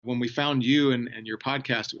When we found you and your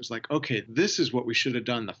podcast, it was like, okay, this is what we should have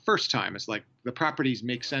done the first time. It's like the properties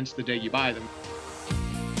make sense the day you buy them.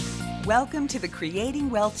 Welcome to the Creating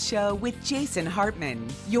Wealth Show with Jason Hartman.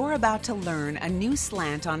 You're about to learn a new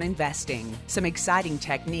slant on investing, some exciting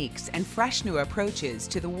techniques, and fresh new approaches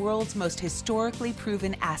to the world's most historically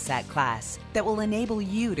proven asset class that will enable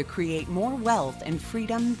you to create more wealth and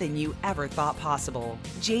freedom than you ever thought possible.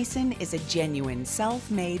 Jason is a genuine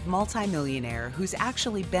self-made multimillionaire who's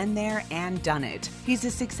actually been there and done it. He's a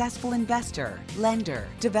successful investor, lender,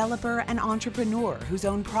 developer, and entrepreneur who's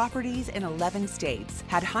owned properties in 11 states,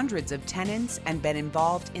 had hundreds of tenants, and been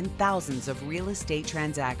involved in thousands of real estate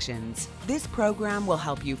transactions. This program will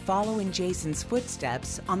help you follow in Jason's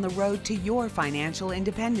footsteps on the road to your financial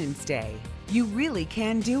independence day. You really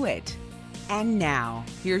can do it. And now,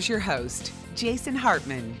 here's your host, Jason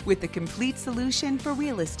Hartman, with the complete solution for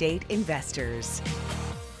real estate investors.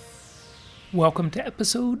 Welcome to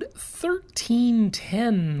episode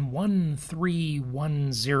 1310,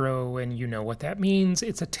 and you know what that means.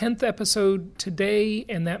 It's a 10th episode today,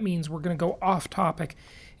 and that means we're going to go off topic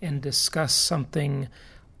and discuss something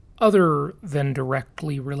other than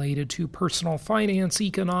directly related to personal finance,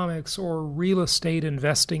 economics, or real estate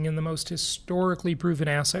investing in the most historically proven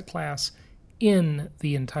asset class in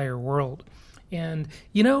the entire world. And,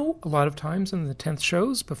 you know, a lot of times in the 10th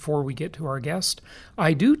shows, before we get to our guest,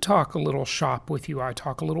 I do talk a little shop with you. I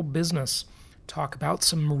talk a little business, talk about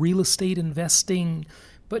some real estate investing.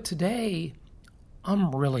 But today,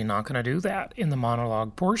 I'm really not going to do that in the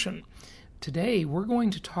monologue portion. Today, we're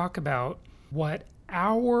going to talk about what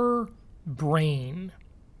our brain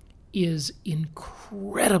is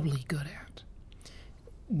incredibly good at.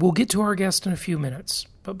 We'll get to our guest in a few minutes,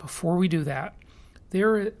 but before we do that,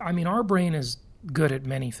 our brain is good at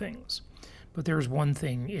many things, but there's one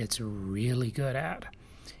thing it's really good at.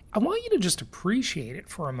 I want you to just appreciate it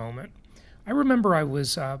for a moment. I remember I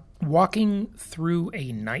was walking through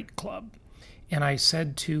a nightclub, and I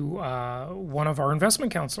said to one of our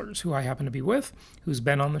investment counselors, who I happen to be with, who's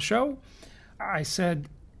been on the show, I said,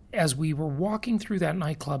 as we were walking through that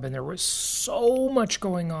nightclub, and there was so much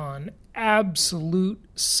going on, absolute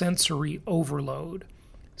sensory overload,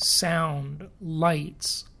 sound,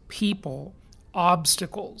 lights, people,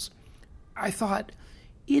 obstacles. I thought,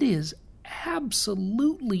 it is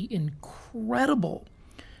absolutely incredible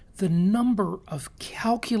the number of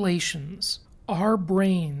calculations our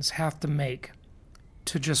brains have to make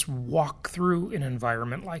to just walk through an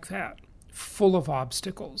environment like that, full of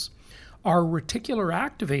obstacles. Our reticular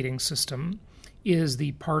activating system is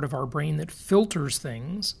the part of our brain that filters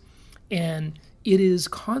things, and it is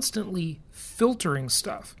constantly filtering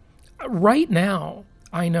stuff. Right now,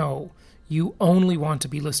 I know you only want to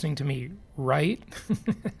be listening to me, right?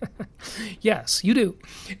 Yes, you do.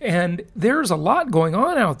 And there's a lot going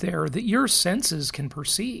on out there that your senses can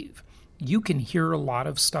perceive. You can hear a lot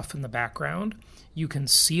of stuff in the background. You can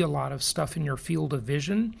see a lot of stuff in your field of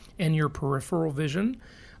vision and your peripheral vision.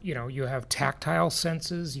 You know, you have tactile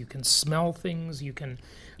senses. You can smell things.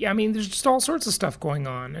 There's just all sorts of stuff going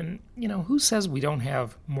on. And, who says we don't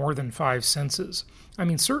have more than 5 senses?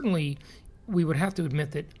 Certainly we would have to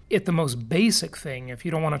admit that at the most basic thing, if you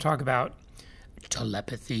don't want to talk about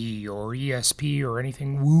telepathy or ESP or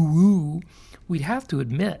anything woo-woo, we'd have to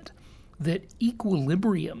admit that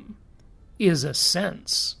equilibrium is a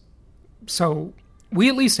sense. So we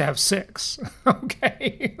at least have 6,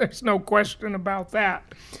 okay? There's no question about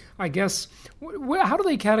that. I guess, how do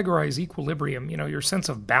they categorize equilibrium? Your sense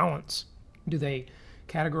of balance. Do they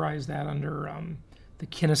categorize that under the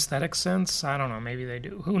kinesthetic sense? I don't know. Maybe they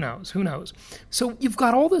do. Who knows? So you've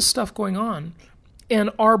got all this stuff going on,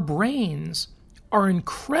 and our brains are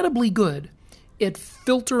incredibly good at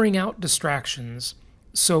filtering out distractions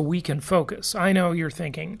so we can focus. I know you're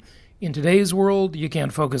thinking, in today's world, you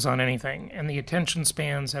can't focus on anything, and the attention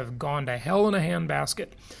spans have gone to hell in a handbasket,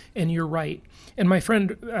 and you're right. And my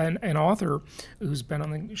friend, an author who's been on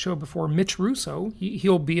the show before, Mitch Russo,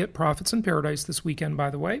 he'll be at Profits in Paradise this weekend, by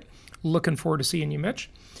the way. Looking forward to seeing you, Mitch.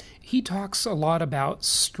 He talks a lot about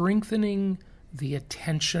strengthening the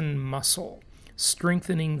attention muscle, and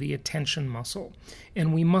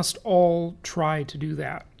we must all try to do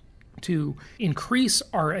that, to increase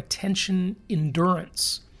our attention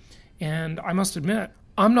endurance. And I must admit,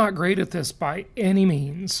 I'm not great at this by any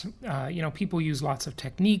means. People use lots of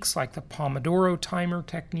techniques like the Pomodoro timer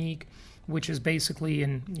technique, which is basically,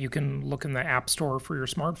 and you can look in the App Store for your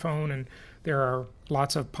smartphone, and there are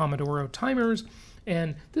lots of Pomodoro timers.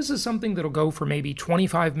 And this is something that'll go for maybe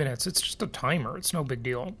 25 minutes. It's just a timer. It's no big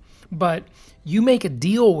deal. But you make a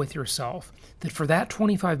deal with yourself that for that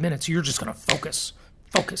 25 minutes, you're just going to focus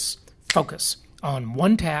on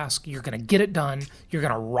one task. You're going to get it done. You're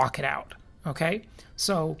going to rock it out. Okay?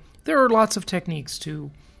 So there are lots of techniques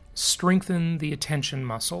to strengthen the attention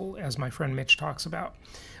muscle, as my friend Mitch talks about.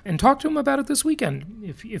 And talk to him about it this weekend.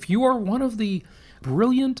 If you are one of the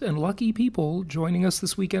brilliant and lucky people joining us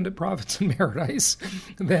this weekend at Prophets in Paradise,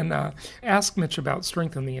 then ask Mitch about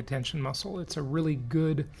strengthening the attention muscle. It's a really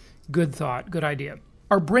good thought, good idea.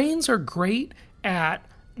 Our brains are great at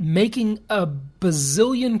making a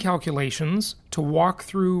bazillion calculations to walk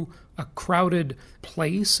through a crowded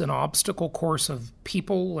place, an obstacle course of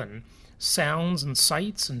people and sounds and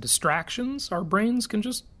sights and distractions. Our brains can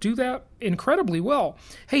just do that incredibly well.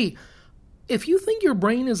 Hey, if you think your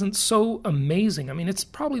brain isn't so amazing, I mean, it's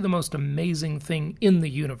probably the most amazing thing in the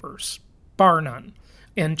universe, bar none.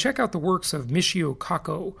 And check out the works of Michio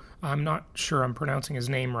Kaku. I'm not sure I'm pronouncing his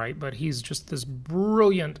name right, but he's just this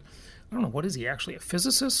brilliant, I don't know, what is he actually, a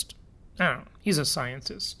physicist? I don't know. He's a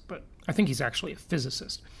scientist, but I think he's actually a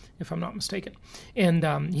physicist, if I'm not mistaken. And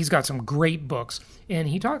he's got some great books. And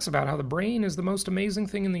he talks about how the brain is the most amazing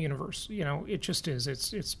thing in the universe. You know, it just is.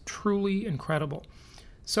 It's truly incredible.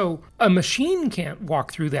 So a machine can't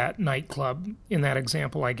walk through that nightclub in that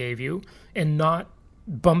example I gave you and not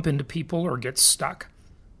bump into people or get stuck.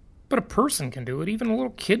 But a person can do it. Even a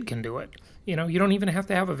little kid can do it. You know, you don't even have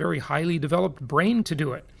to have a very highly developed brain to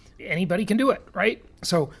do it. Anybody can do it, right?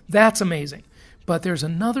 So that's amazing. But there's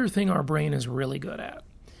another thing our brain is really good at.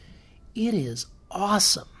 It is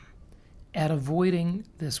awesome at avoiding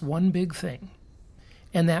this one big thing.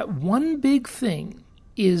 And that one big thing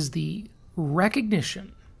is the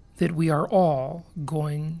recognition that we are all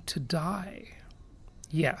going to die.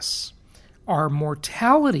 Yes, our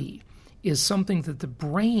mortality is something that the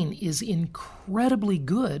brain is incredibly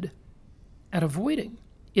good at avoiding.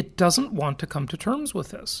 It doesn't want to come to terms with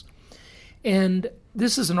this. And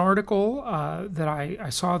this is an article that I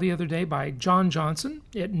saw the other day by John Johnson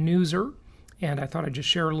at Newser, and I thought I'd just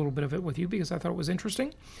share a little bit of it with you because I thought it was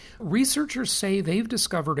interesting. Researchers say they've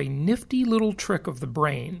discovered a nifty little trick of the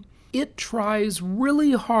brain. It tries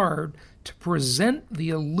really hard to present the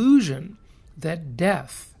illusion that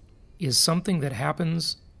death is something that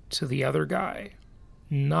happens to the other guy,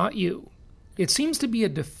 not you. It seems to be a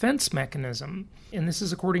defense mechanism, and this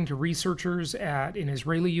is according to researchers at an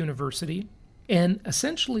Israeli university. And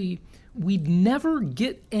essentially, we'd never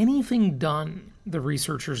get anything done, the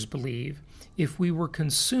researchers believe, if we were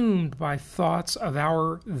consumed by thoughts of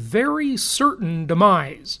our very certain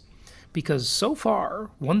demise. Because so far,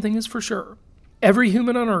 one thing is for sure, every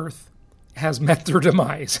human on Earth has met their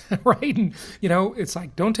demise, right? And, you know, it's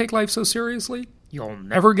like, don't take life so seriously. You'll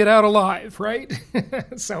never get out alive, right?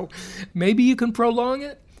 So maybe you can prolong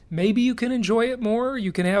it. Maybe you can enjoy it more.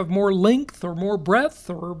 You can have more length or more breadth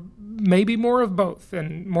or maybe more of both.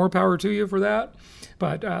 And more power to you for that.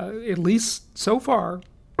 But at least so far,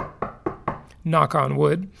 knock on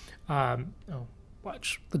wood.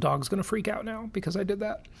 Watch, the dog's going to freak out now because I did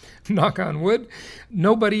that. Knock on wood.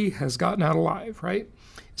 Nobody has gotten out alive, right?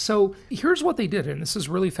 So here's what they did, and this is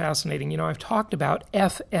really fascinating. You know, I've talked about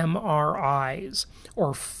fMRIs,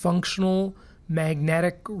 or functional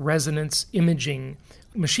magnetic resonance imaging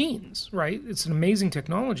machines, right? It's an amazing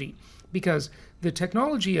technology because the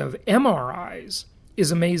technology of MRIs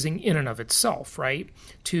is amazing in and of itself, right?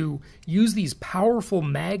 To use these powerful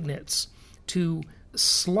magnets to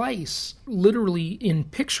slice, literally in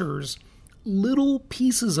pictures, little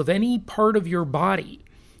pieces of any part of your body,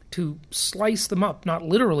 to slice them up, not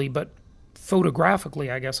literally, but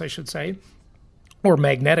photographically, I guess I should say, or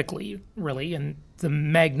magnetically, really, and the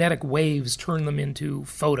magnetic waves turn them into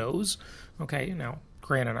photos. Okay, now,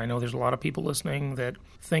 granted, I know there's a lot of people listening that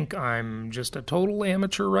think I'm just a total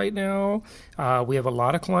amateur right now. We have a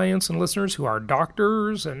lot of clients and listeners who are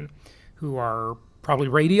doctors and who are probably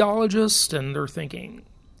radiologists, and they're thinking,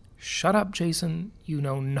 shut up, Jason, you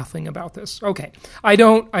know nothing about this. Okay, I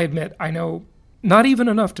admit, I know not even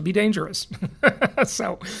enough to be dangerous.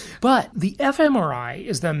 But the fMRI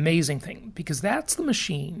is the amazing thing because that's the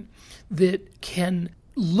machine that can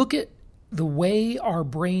look at the way our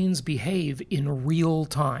brains behave in real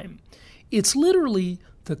time. It's literally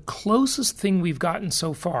the closest thing we've gotten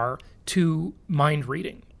so far to mind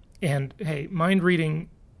reading. And hey, mind reading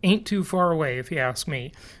ain't too far away if you ask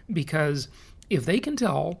me, because if they can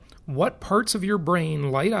tell what parts of your brain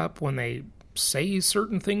light up when they say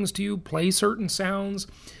certain things to you, play certain sounds,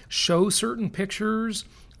 show certain pictures.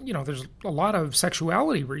 You know, there's a lot of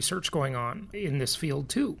sexuality research going on in this field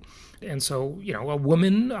too. And so, you know, a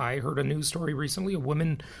woman, I heard a news story recently, a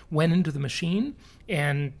woman went into the machine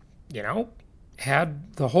and, you know,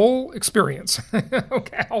 had the whole experience.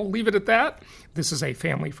 Okay, I'll leave it at that. This is a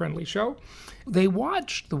family-friendly show. They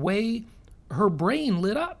watched the way her brain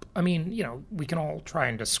lit up. I mean, we can all try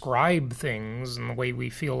and describe things and the way we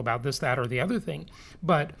feel about this, that, or the other thing,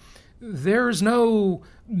 but there's no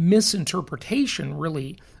misinterpretation,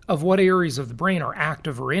 really, of what areas of the brain are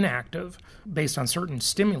active or inactive based on certain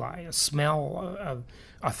stimuli, a smell,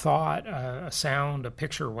 a thought, a sound, a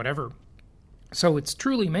picture, whatever. So it's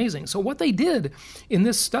truly amazing. So what they did in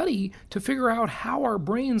this study to figure out how our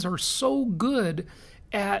brains are so good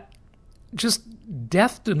at just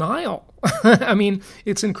death denial, I mean,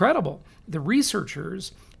 it's incredible. The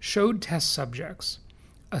researchers showed test subjects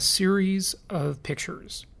a series of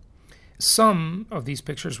pictures. Some of these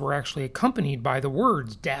pictures were actually accompanied by the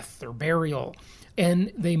words death or burial,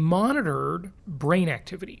 and they monitored brain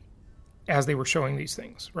activity as they were showing these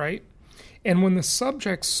things, right? And when the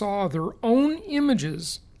subjects saw their own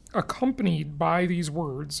images accompanied by these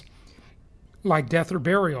words, like death or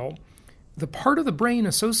burial, the part of the brain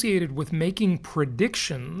associated with making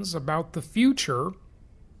predictions about the future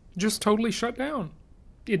just totally shut down.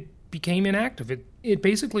 It became inactive. It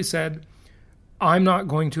basically said, I'm not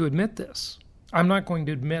going to admit this. I'm not going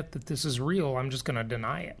to admit that this is real. I'm just going to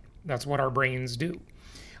deny it. That's what our brains do.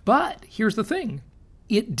 But here's the thing.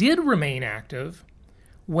 It did remain active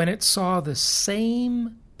when it saw the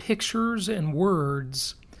same pictures and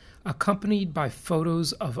words accompanied by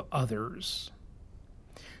photos of others.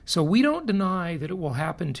 So we don't deny that it will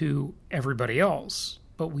happen to everybody else,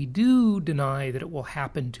 but we do deny that it will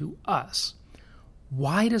happen to us.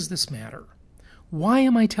 Why does this matter? Why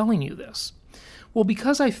am I telling you this? Well,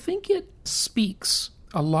 because I think it speaks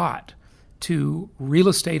a lot to real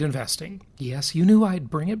estate investing. Yes, you knew I'd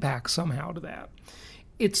bring it back somehow to that.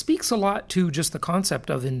 It speaks a lot to just the concept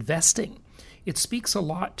of investing. It speaks a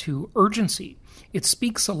lot to urgency. It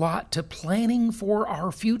speaks a lot to planning for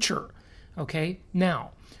our future. Okay?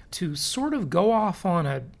 Now, to sort of go off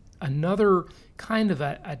on another kind of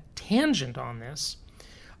a tangent on this,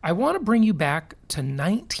 I want to bring you back to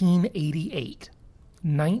 1988.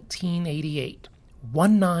 1988.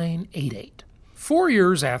 1988. 4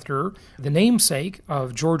 years after the namesake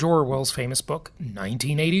of George Orwell's famous book,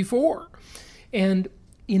 1984. And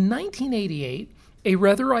in 1988, a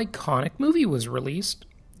rather iconic movie was released.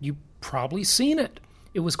 You've probably seen it.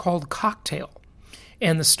 It was called Cocktail.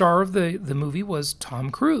 And the star of the movie was Tom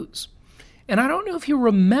Cruise. And I don't know if you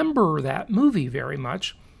remember that movie very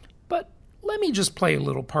much, but let me just play a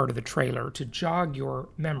little part of the trailer to jog your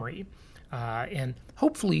memory. And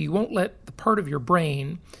hopefully you won't let the part of your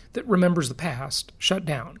brain that remembers the past shut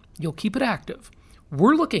down. You'll keep it active.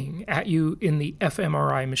 We're looking at you in the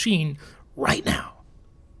fMRI machine right now.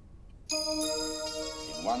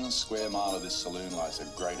 In 1 square mile of this saloon lies the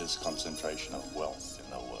greatest concentration of wealth in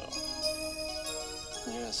the world.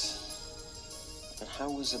 Yes. But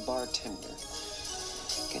how was a bartender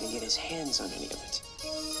going to get his hands on any of it?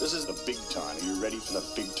 This is the big time. Are you ready for the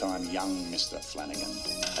big time, young Mr. Flanagan?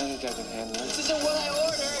 I think I can handle it. This isn't what I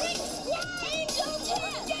ordered.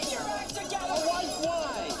 Get your act together. A white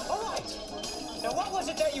wine. All right. Now, what was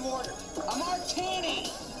it that you ordered? A martini.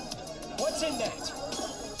 What's in that?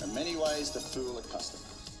 There are many ways to fool a customer.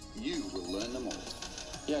 You will learn them all.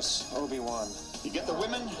 Yes, Obi-Wan. You get the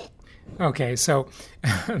women? Okay, so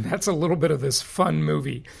that's a little bit of this fun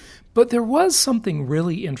movie. But there was something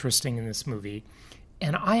really interesting in this movie,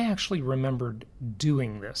 and I actually remembered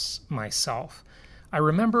doing this myself. I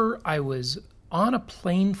remember I was on a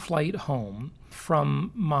plane flight home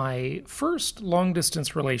from my first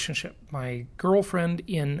long-distance relationship, my girlfriend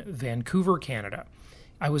in Vancouver, Canada.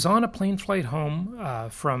 I was on a plane flight home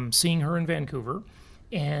from seeing her in Vancouver,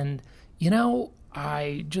 and,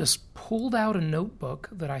 I just pulled out a notebook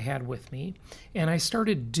that I had with me, and I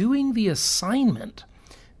started doing the assignment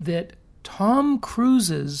that Tom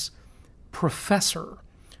Cruise's professor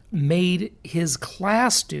made his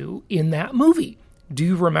class do in that movie. Do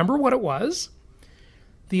you remember what it was?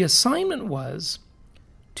 The assignment was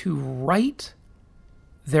to write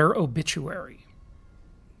their obituary.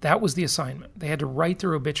 That was the assignment. They had to write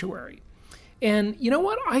their obituary. And you know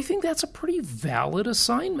what? I think that's a pretty valid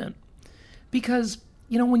assignment. Because,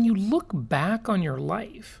 when you look back on your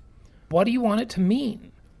life, what do you want it to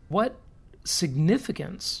mean? What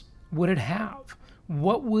significance would it have?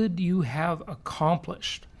 What would you have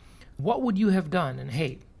accomplished? What would you have done? And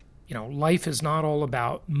hey, life is not all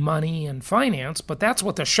about money and finance, but that's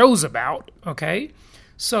what the show's about, okay?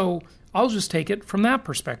 So I'll just take it from that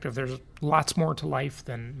perspective. There's lots more to life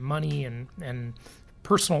than money and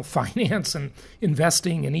personal finance and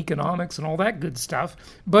investing and economics and all that good stuff,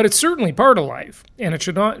 but it's certainly part of life, and it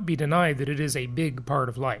should not be denied that it is a big part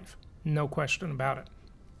of life. No question about it.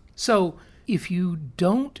 So if you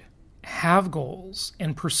don't have goals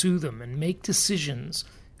and pursue them and make decisions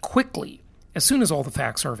quickly as soon as all the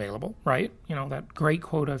facts are available, right? That great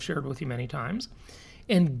quote I've shared with you many times,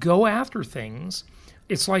 and go after things.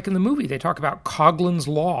 It's like in the movie, they talk about Coughlin's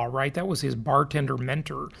Law, right? That was his bartender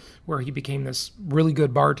mentor, where he became this really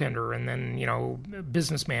good bartender and then,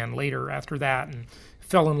 businessman later after that and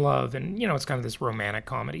fell in love. And, it's kind of this romantic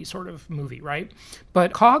comedy sort of movie, right?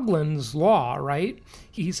 But Coughlin's Law, right?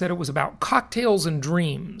 He said it was about cocktails and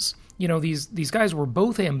dreams. These guys were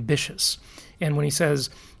both ambitious. And when he says,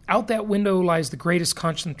 out that window lies the greatest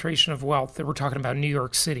concentration of wealth, that we're talking about New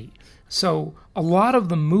York City. So a lot of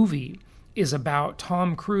the movie is about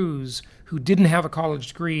Tom Cruise, who didn't have a college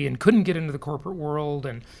degree and couldn't get into the corporate world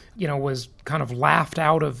and, was kind of laughed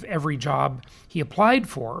out of every job he applied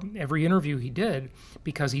for, every interview he did,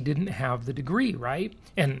 because he didn't have the degree, right?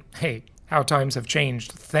 And hey, how times have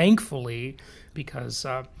changed, thankfully, because,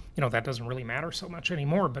 that doesn't really matter so much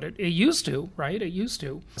anymore, but it used to, right? It used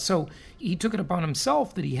to. So he took it upon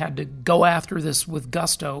himself that he had to go after this with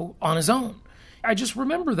gusto on his own. I just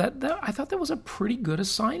remember that I thought that was a pretty good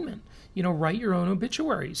assignment. Write your own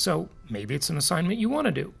obituary. So maybe it's an assignment you want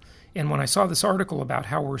to do. And when I saw this article about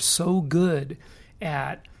how we're so good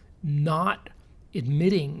at not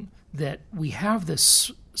admitting that we have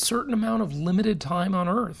this certain amount of limited time on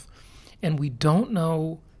Earth, and we don't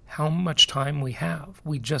know how much time we have.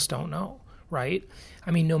 We just don't know, right?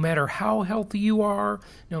 I mean, no matter how healthy you are,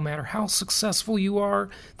 no matter how successful you are,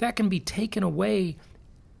 that can be taken away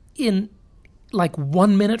in like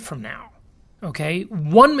 1 minute from now. Okay,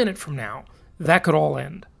 1 minute from now, that could all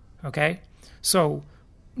end. Okay, so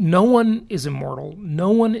no one is immortal,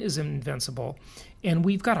 no one is invincible, and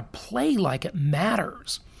we've got to play like it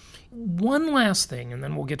matters. One last thing, and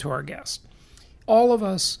then we'll get to our guest. All of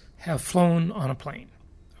us have flown on a plane,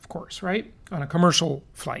 of course, right? On a commercial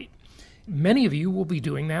flight. Many of you will be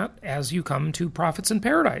doing that as you come to Profits in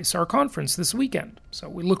Paradise, our conference this weekend. So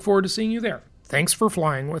we look forward to seeing you there. Thanks for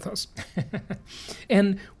flying with us.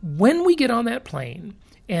 And when we get on that plane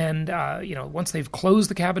and, once they've closed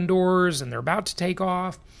the cabin doors and they're about to take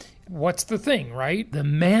off, what's the thing, right? The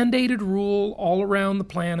mandated rule all around the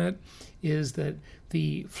planet is that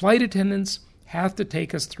the flight attendants have to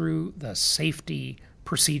take us through the safety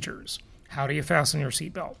procedures. How do you fasten your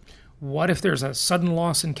seatbelt? What if there's a sudden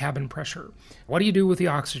loss in cabin pressure? What do you do with the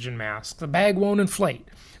oxygen mask? The bag won't inflate.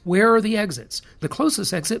 Where are the exits? The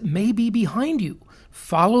closest exit may be behind you.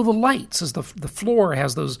 Follow the lights, as the floor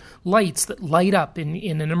has those lights that light up in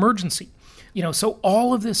an emergency. So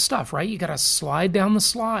all of this stuff, right? You got to slide down the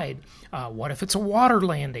slide. What if it's a water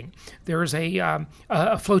landing? There's a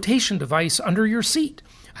flotation device under your seat.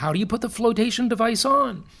 How do you put the flotation device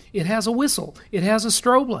on? It has a whistle. It has a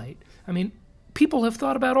strobe light. I mean, people have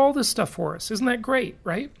thought about all this stuff for us. Isn't that great,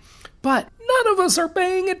 right? But none of us are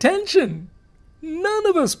paying attention. None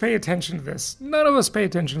of us pay attention to this. None of us pay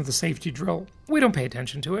attention to the safety drill. We don't pay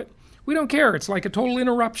attention to it. We don't care. It's like a total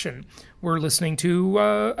interruption. We're listening to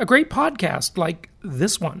a great podcast like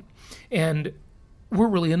this one. And we're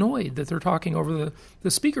really annoyed that they're talking over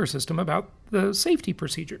the speaker system about the safety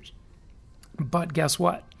procedures. But guess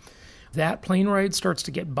what? That plane ride starts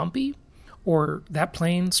to get bumpy, or that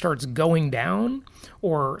plane starts going down,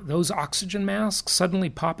 or those oxygen masks suddenly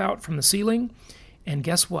pop out from the ceiling. And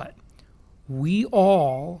guess what? We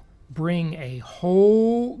all bring a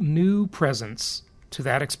whole new presence to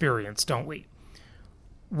that experience, don't we?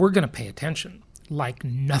 We're going to pay attention like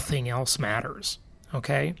nothing else matters,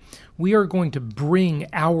 okay? We are going to bring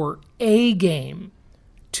our A game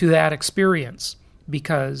to that experience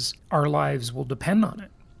because our lives will depend on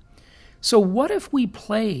it. So what if we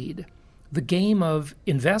played the game of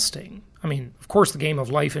investing? I mean, of course, the game of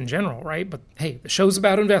life in general, right? But hey, the show's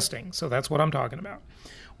about investing, so that's what I'm talking about.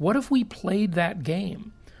 What if we played that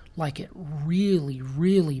game like it really,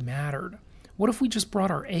 really mattered? What if we just brought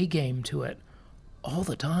our A game to it all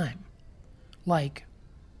the time? Like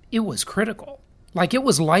it was critical. Like it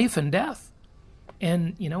was life and death.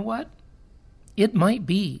 And you know what? It might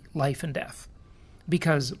be life and death.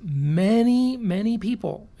 Because many, many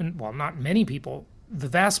people, and well, not many people, the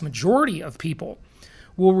vast majority of people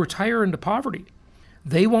will retire into poverty.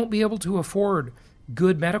 They won't be able to afford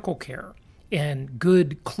good medical care and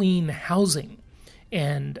good, clean housing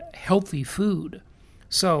and healthy food.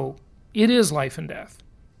 So it is life and death.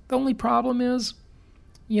 The only problem is,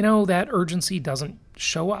 that urgency doesn't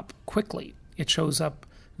show up quickly. It shows up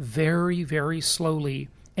very, very slowly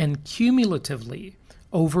and cumulatively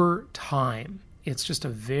over time. It's just a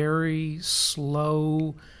very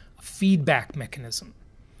slow feedback mechanism.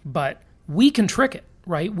 But we can trick it,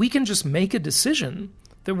 right? We can just make a decision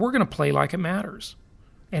that we're going to play like it matters.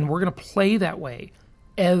 And we're going to play that way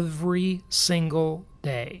every single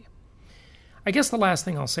day. I guess the last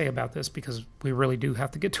thing I'll say about this, because we really do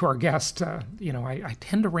have to get to our guest, I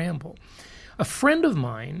tend to ramble. A friend of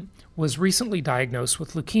mine was recently diagnosed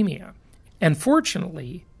with leukemia, and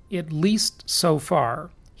fortunately, at least so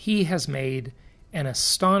far, he has made an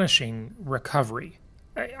astonishing recovery.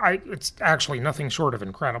 It's actually nothing short of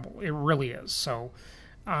incredible. It really is. So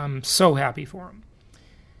I'm so happy for him.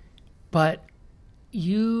 But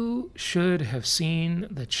you should have seen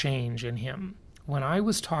the change in him. When I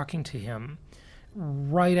was talking to him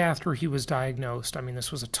right after he was diagnosed, I mean,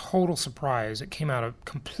 this was a total surprise. It came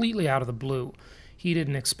completely out of the blue. He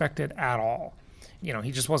didn't expect it at all.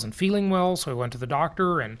 He just wasn't feeling well, so he went to the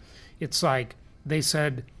doctor, and it's like they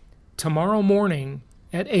said, tomorrow morning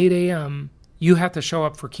at 8 a.m., you have to show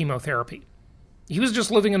up for chemotherapy. He was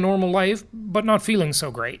just living a normal life, but not feeling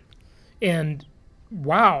so great. And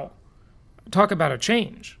wow, talk about a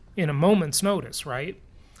change in a moment's notice, right?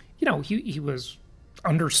 He was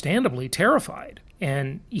understandably terrified,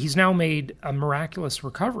 and he's now made a miraculous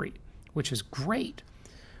recovery, which is great.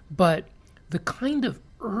 But the kind of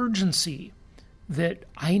urgency that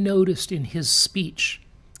I noticed in his speech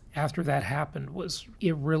after that happened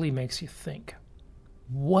it really makes you think.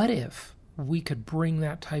 What if we could bring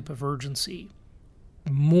that type of urgency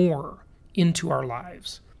more into our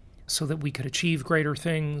lives so that we could achieve greater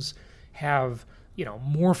things, have,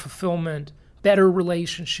 more fulfillment, better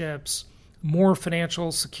relationships, more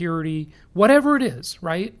financial security, whatever it is,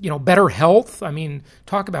 right? Better health. I mean,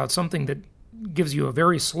 talk about something that gives you a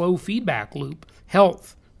very slow feedback loop.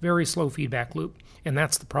 Health, very slow feedback loop. And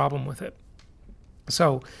that's the problem with it.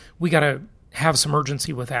 So we got to have some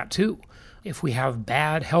urgency with that too. If we have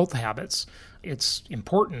bad health habits, it's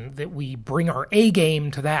important that we bring our A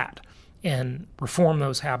game to that and reform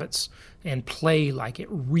those habits and play like it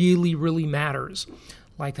really, really matters.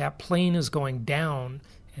 Like that plane is going down,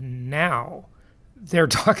 and now they're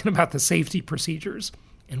talking about the safety procedures,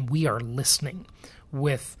 and we are listening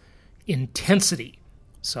with intensity.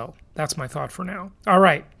 So that's my thought for now. All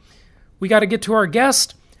right, we got to get to our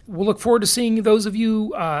guest. We'll look forward to seeing those of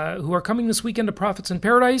you who are coming this weekend to Profits in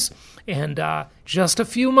Paradise. And just a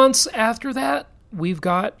few months after that, we've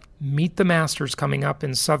got Meet the Masters coming up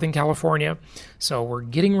in Southern California. So we're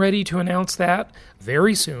getting ready to announce that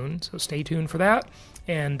very soon. So stay tuned for that.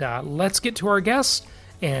 And let's get to our guest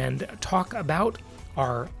and talk about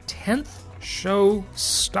our 10th show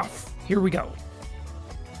stuff. Here we go.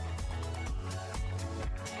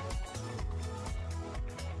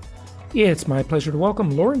 It's my pleasure to welcome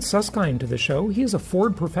Lawrence Susskind to the show. He is a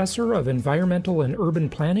Ford Professor of Environmental and Urban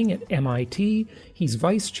Planning at MIT. He's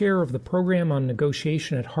Vice Chair of the Program on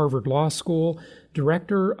Negotiation at Harvard Law School,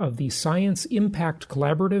 Director of the Science Impact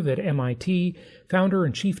Collaborative at MIT, Founder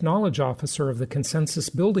and Chief Knowledge Officer of the Consensus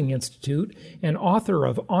Building Institute, and author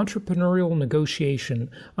of Entrepreneurial Negotiation,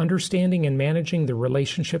 Understanding and Managing the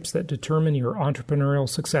Relationships that Determine Your Entrepreneurial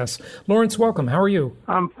Success. Lawrence, welcome. How are you?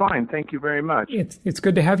 I'm fine. Thank you very much. It's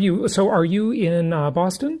good to have you. So are you in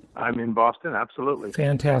Boston? I'm in Boston, absolutely.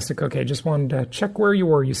 Fantastic. Okay, just wanted to check where you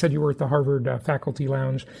were. You said you were at the Harvard Faculty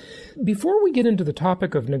Lounge. Before we get into the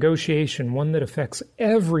topic of negotiation, one that affects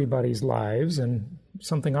everybody's lives and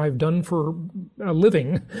something I've done for a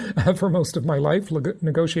living for most of my life,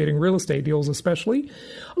 negotiating real estate deals especially.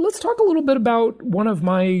 Let's talk a little bit about one of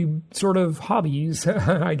my sort of hobbies,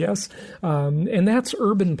 I guess, and that's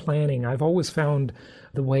urban planning. I've always found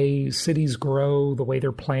the way cities grow, the way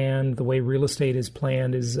they're planned, the way real estate is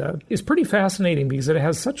planned is pretty fascinating because it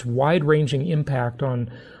has such wide-ranging impact on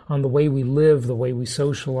the way we live, the way we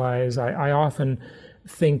socialize. I often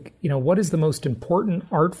think, what is the most important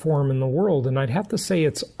art form in the world? And I'd have to say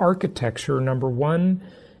it's architecture, number one.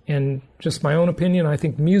 And just my own opinion, I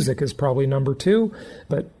think music is probably number two.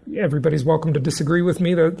 But everybody's welcome to disagree with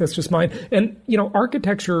me. That's just mine. And,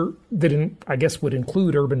 architecture I guess would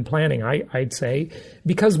include urban planning, I'd say,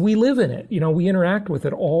 because we live in it. We interact with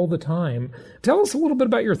it all the time. Tell us a little bit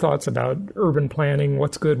about your thoughts about urban planning,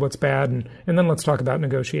 what's good, what's bad, and then let's talk about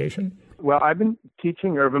negotiation. Well, I've been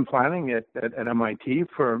teaching urban planning at MIT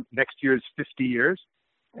for next year's 50 years,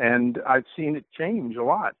 and I've seen it change a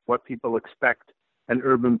lot, what people expect an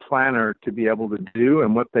urban planner to be able to do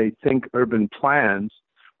and what they think urban plans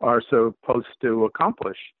are supposed to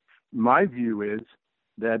accomplish. My view is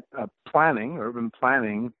that urban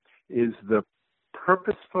planning, is the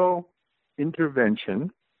purposeful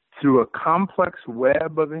intervention through a complex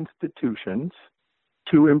web of institutions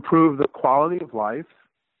to improve the quality of life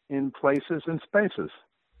in places and spaces.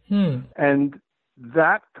 And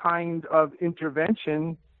that kind of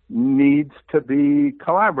intervention needs to be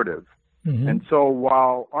collaborative. Mm-hmm. And so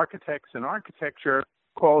while architects and architecture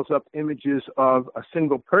calls up images of a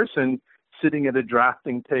single person sitting at a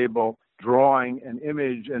drafting table drawing an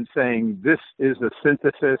image and saying, this is a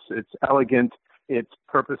synthesis, it's elegant, it's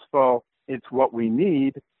purposeful, it's what we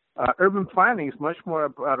need. Urban planning is much more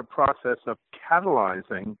about a process of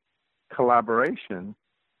catalyzing collaboration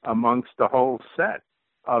amongst the whole set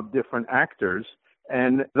of different actors,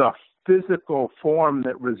 and the physical form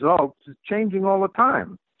that results is changing all the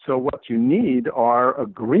time. So what you need are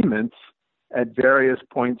agreements at various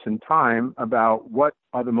points in time about what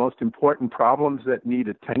are the most important problems that need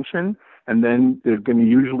attention, and then there's going to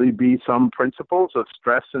usually be some principles of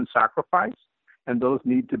stress and sacrifice, and those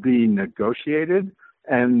need to be negotiated,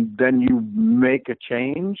 and then you make a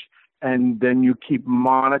change, and then you keep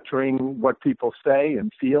monitoring what people say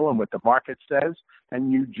and feel and what the market says,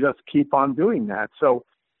 and you just keep on doing that. So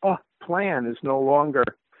a plan is no longer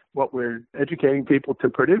what we're educating people to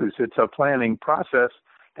produce. It's a planning process,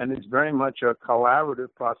 and it's very much a collaborative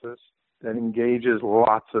process that engages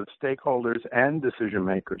lots of stakeholders and decision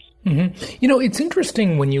makers. Mm-hmm. It's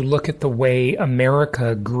interesting when you look at the way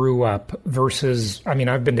America grew up versus,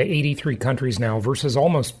 I've been to 83 countries now versus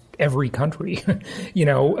almost every country.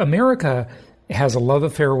 America has a love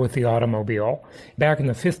affair with the automobile. Back in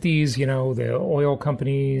the 50s, the oil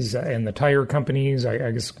companies and the tire companies,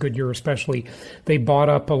 I guess Goodyear especially, they bought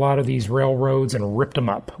up a lot of these railroads and ripped them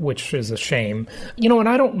up, which is a shame. And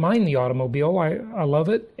I don't mind the automobile. I love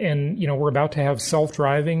it. And, we're about to have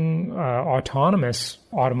self-driving, autonomous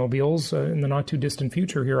automobiles in the not too distant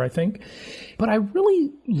future here, I think. But I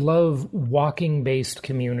really love walking-based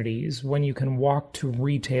communities, when you can walk to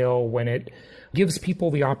retail, when it gives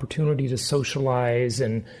people the opportunity to socialize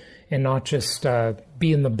and not just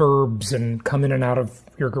be in the burbs and come in and out of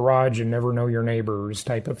your garage and never know your neighbors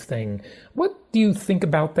type of thing. What do you think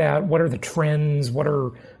about that? What are the trends?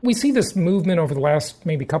 We see this movement over the last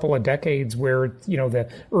maybe couple of decades where, the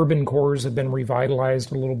urban cores have been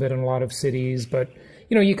revitalized a little bit in a lot of cities. But,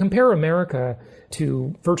 you compare America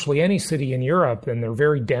to virtually any city in Europe, and they're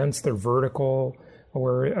very dense, they're vertical,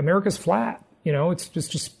 where America's flat. It's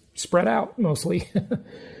just spread out mostly.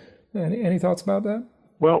 Any thoughts about that?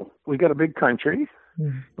 Well, we got a big country,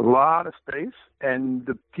 a lot of space, and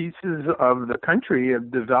the pieces of the country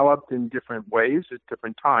have developed in different ways at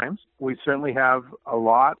different times. We certainly have a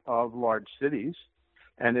lot of large cities,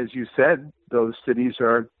 and as you said, those cities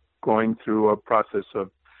are going through a process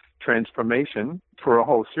of transformation for a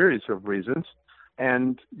whole series of reasons.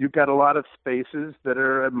 And you've got a lot of spaces that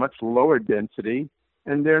are at much lower density,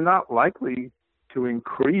 and they're not likely to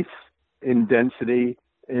increase in density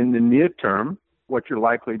in the near term. What you're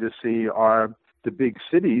likely to see are the big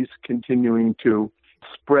cities continuing to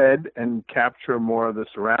spread and capture more of the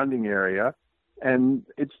surrounding area. And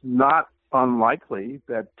it's not unlikely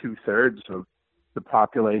that 2/3 of the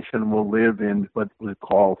population will live in what we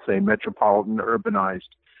call, say, metropolitan urbanized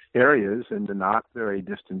areas in the not very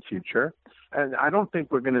distant future. And I don't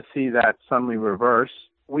think we're going to see that suddenly reverse.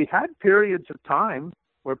 We had periods of time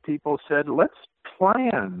where people said, let's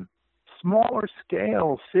plan smaller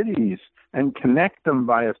scale cities and connect them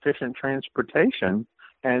by efficient transportation.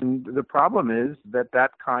 And the problem is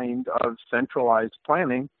that kind of centralized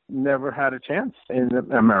planning never had a chance in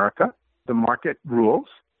America. The market rules,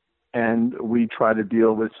 and we try to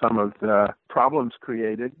deal with some of the problems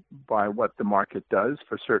created by what the market does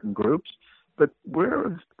for certain groups. But we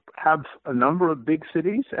have a number of big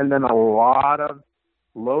cities and then a lot of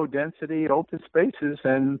low density open spaces,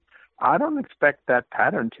 and I don't expect that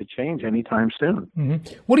pattern to change anytime soon.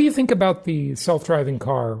 Mm-hmm. What do you think about the self-driving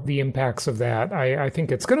car, the impacts of that? I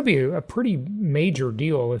think it's going to be a pretty major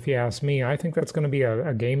deal, if you ask me. I think that's going to be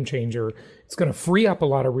a game changer. It's going to free up a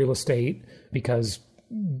lot of real estate because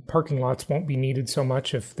parking lots won't be needed so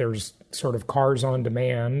much if there's sort of cars on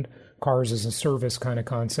demand, cars as a service kind of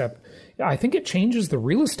concept. I think it changes the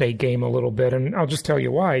real estate game a little bit, and I'll just tell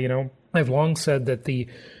you why. I've long said that the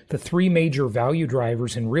three major value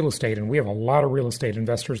drivers in real estate, and we have a lot of real estate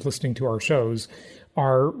investors listening to our shows,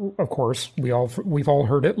 are, of course, we've all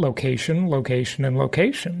heard it, location, location, and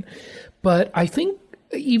location. But I think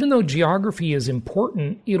even though geography is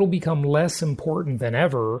important, it'll become less important than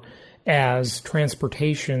ever as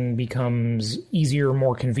transportation becomes easier,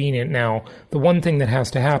 more convenient. Now, the one thing that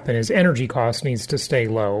has to happen is energy cost needs to stay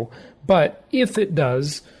low. But if it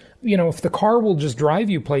does, if the car will just drive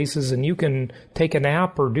you places and you can take a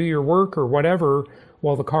nap or do your work or whatever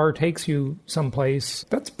while the car takes you someplace,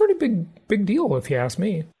 that's a pretty big deal, if you ask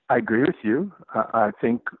me. I agree with you. I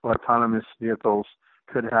think autonomous vehicles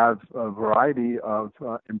could have a variety of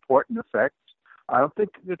important effects. I don't think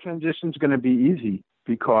the transition is going to be easy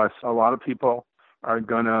because a lot of people are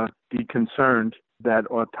going to be concerned that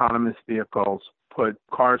autonomous vehicles put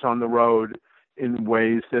cars on the road in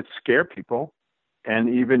ways that scare people. And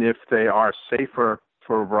even if they are safer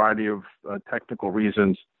for a variety of technical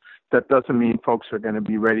reasons, that doesn't mean folks are going to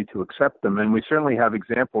be ready to accept them. And we certainly have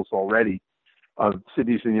examples already of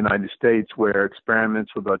cities in the United States where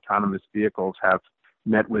experiments with autonomous vehicles have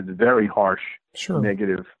met with very harsh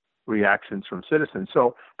negative reactions from citizens.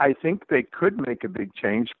 So I think they could make a big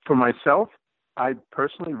change. For myself, I'd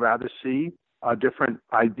personally rather see a different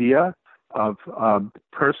idea of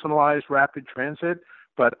personalized rapid transit,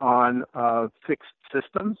 but on fixed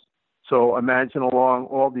systems. So imagine along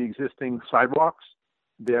all the existing sidewalks,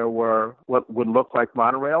 there were what would look like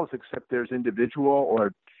monorails, except there's individual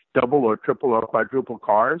or double or triple or quadruple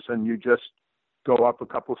cars, and you just go up a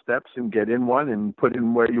couple steps and get in one and put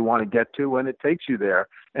in where you want to get to, and it takes you there.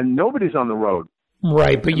 And nobody's on the road.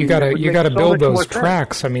 Right, but you gotta build those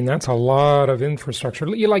tracks. I mean, that's a lot of infrastructure.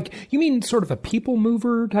 You mean sort of a people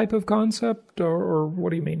mover type of concept, or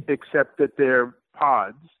what do you mean? Except that they're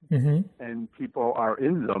pods, and people are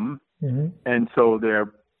in them, and so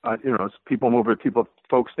they're people mover.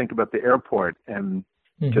 Folks think about the airport and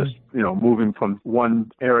just moving from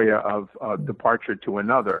one area of departure to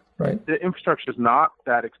another. Right. The infrastructure is not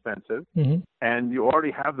that expensive, and you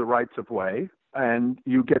already have the rights of way, and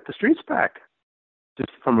you get the streets back.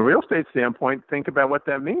 Just from a real estate standpoint, think about what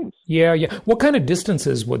that means. Yeah. What kind of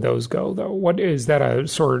distances would those go, though? What is that, a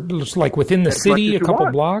sort of like within the city, a couple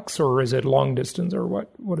blocks, or is it long distance, or what?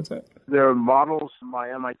 What is that? There are models. My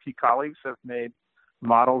MIT colleagues have made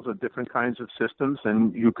models of different kinds of systems,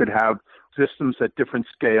 and you could have systems at different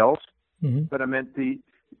scales. But I meant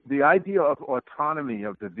the idea of autonomy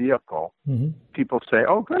of the vehicle. People say,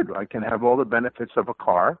 oh, good, I can have all the benefits of a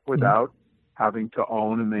car without having to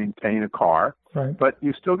own and maintain a car. Right. But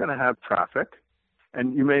you're still going to have traffic,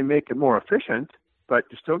 and you may make it more efficient, but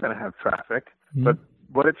you're still going to have traffic. But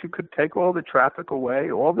what if you could take all the traffic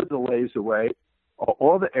away, all the delays away,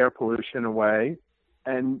 all the air pollution away,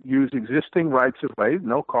 and use existing rights of way,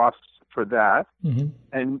 no costs for that.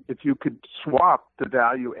 And if you could swap the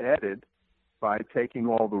value added by taking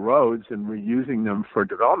all the roads and reusing them for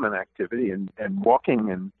development activity and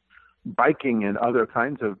walking and biking and other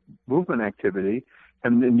kinds of movement activity,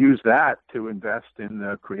 and then use that to invest in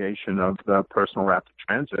the creation of the personal rapid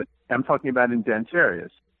transit. I'm talking about in dense areas.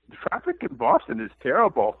 The traffic in Boston is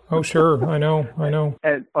terrible. Oh, sure. I know.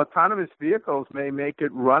 And autonomous vehicles may make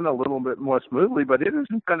it run a little bit more smoothly, but it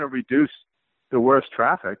isn't going to reduce the worst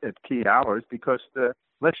traffic at key hours, because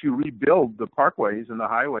unless you rebuild the parkways and the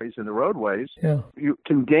highways and the roadways, you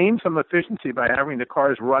can gain some efficiency by having the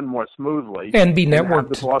cars run more smoothly. And be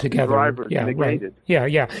networked together. Drivers negated.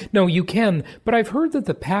 Right. Yeah. No, you can. But I've heard that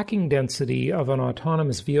the packing density of an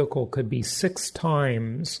autonomous vehicle could be 6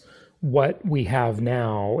 times what we have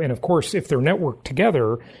now. And of course, if they're networked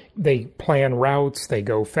together, they plan routes, they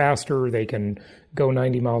go faster, they can go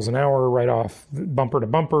 90 miles an hour right off bumper to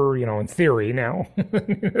bumper, in theory now.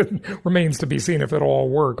 It remains to be seen if it'll all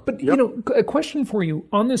work. But, a question for you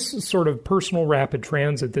on this sort of personal rapid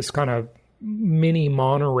transit, this kind of mini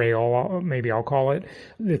monorail, maybe I'll call it.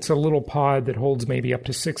 It's a little pod that holds maybe up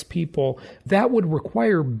to 6 people. That would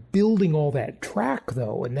require building all that track,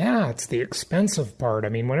 though, and that's the expensive part. I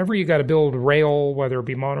mean, whenever you got to build rail, whether it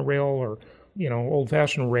be monorail or,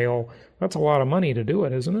 old-fashioned rail, that's a lot of money to do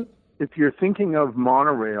it, isn't it? If you're thinking of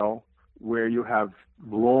monorail where you have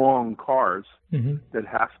long cars that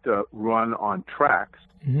have to run on tracks,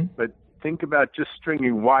 but think about just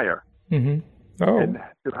stringing wire. And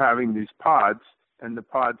having these pods, and the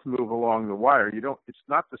pods move along the wire. It's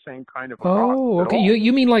not the same kind of a okay.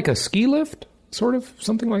 You mean like a ski lift, sort of,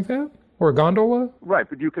 something like that? Or a gondola? Right,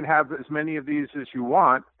 but you can have as many of these as you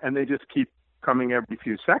want, and they just keep coming every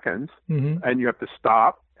few seconds, and you have to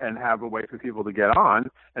stop and have a way for people to get on,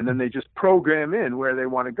 and then they just program in where they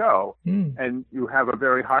want to go. And you have a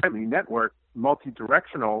very highly networked,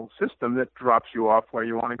 multi-directional system that drops you off where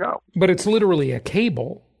you want to go. But it's literally a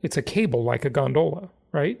cable. It's a cable like a gondola,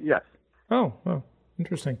 right? Yes. Oh,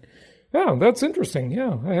 interesting. Oh, that's interesting.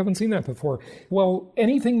 Yeah, I haven't seen that before. Well,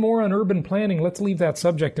 anything more on urban planning? Let's leave that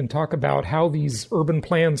subject and talk about how these urban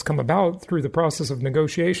plans come about through the process of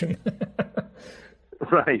negotiation.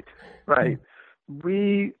 Right.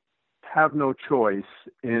 We have no choice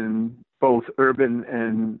in both urban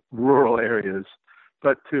and rural areas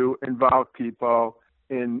but to involve people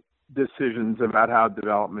in decisions about how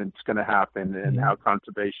development's going to happen and how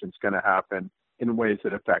conservation's going to happen in ways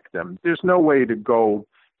that affect them. There's no way to go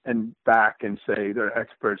and back and say the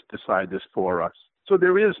experts decide this for us. So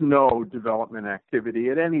there is no development activity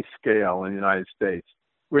at any scale in the United States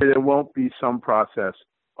where there won't be some process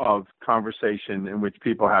of conversation in which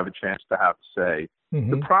people have a chance to have a say.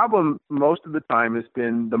 The problem most of the time has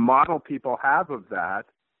been the model people have of that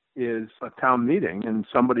is a town meeting and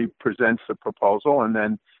somebody presents a proposal and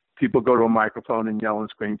then people go to a microphone and yell and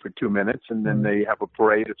scream for 2 minutes and then they have a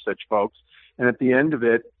parade of such folks. And at the end of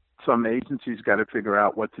it, some agency's got to figure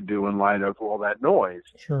out what to do in light of all that noise.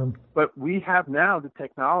 Sure. But we have now the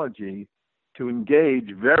technology to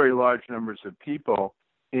engage very large numbers of people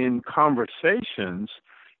in conversations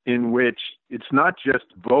in which it's not just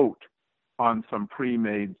vote on some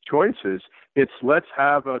pre-made choices. It's let's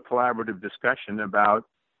have a collaborative discussion about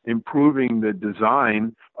improving the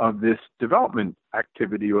design of this development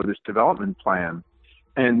activity or this development plan.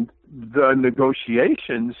 And the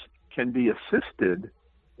negotiations can be assisted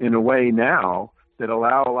in a way now that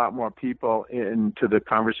allow a lot more people into the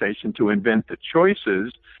conversation to invent the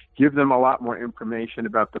choices, give them a lot more information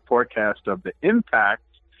about the forecast of the impact,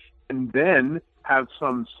 and then have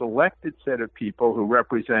some selected set of people who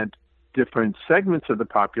represent different segments of the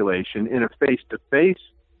population in a face-to-face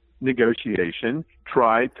negotiation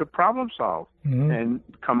try to problem solve and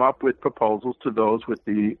come up with proposals to those with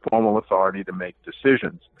the formal authority to make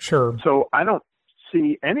decisions. Sure. So I don't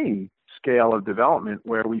see any scale of development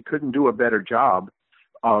where we couldn't do a better job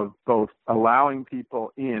of both allowing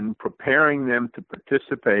people in, preparing them to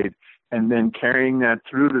participate, and then carrying that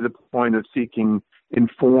through to the point of seeking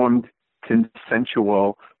informed,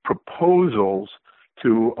 consensual proposals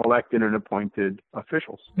to elected and appointed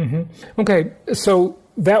officials. Okay, so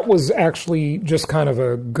that was actually just kind of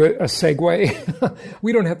a segue.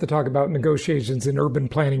 We don't have to talk about negotiations in urban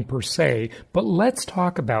planning per se, but let's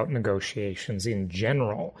talk about negotiations in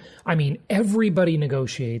general. I mean, everybody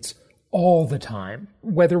negotiates all the time.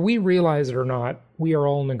 Whether we realize it or not, we are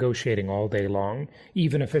all negotiating all day long.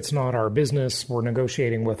 Even if it's not our business, we're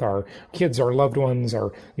negotiating with our kids, our loved ones,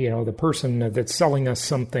 or, the person that's selling us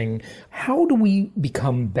something. How do we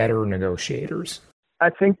become better negotiators? I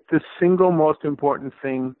think the single most important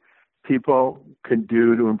thing people can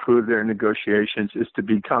do to improve their negotiations is to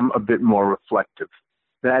become a bit more reflective.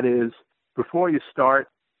 That is, before you start,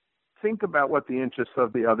 think about what the interests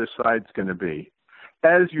of the other side's going to be.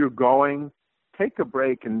 As you're going, take a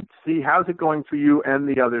break and see how's it going for you and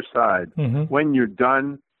the other side. When you're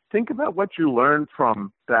done, think about what you learned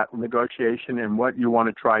from that negotiation and what you want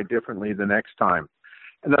to try differently the next time.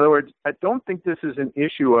 In other words, I don't think this is an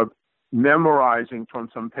issue of memorizing from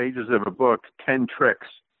some pages of a book 10 tricks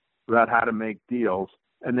about how to make deals,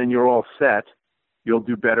 and then you're all set. You'll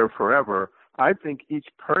do better forever. I think each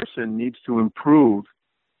person needs to improve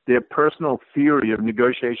their personal theory of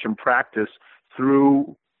negotiation practice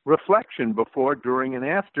through reflection before, during, and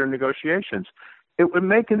after negotiations. It would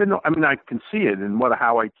make it, I can see it in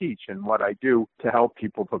how I teach and what I do to help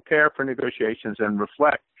people prepare for negotiations and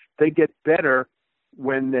reflect. They get better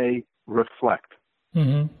when they reflect.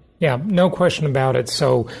 Yeah, no question about it.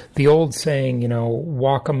 So the old saying,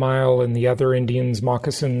 walk a mile in the other Indian's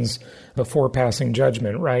moccasins before passing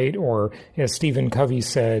judgment, right? Or as Stephen Covey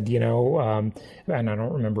said, and I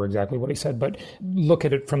don't remember exactly what he said, but look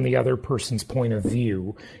at it from the other person's point of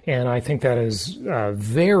view. And I think that is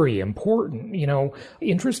very important.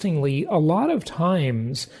 Interestingly, a lot of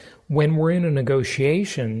times when we're in a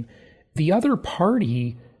negotiation, the other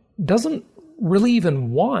party doesn't really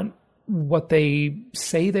even want what they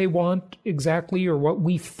say they want exactly or what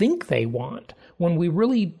we think they want. When we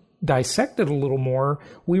really dissect it a little more,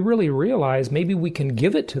 we really realize maybe we can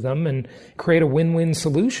give it to them and create a win-win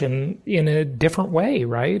solution in a different way,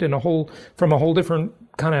 right? From a whole different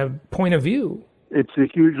kind of point of view. It's a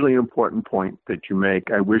hugely important point that you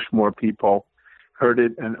make. I wish more people heard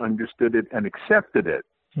it and understood it and accepted it.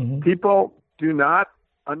 People do not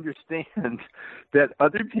understand that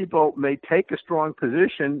other people may take a strong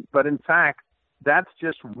position, but in fact, that's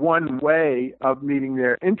just one way of meeting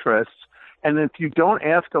their interests. And if you don't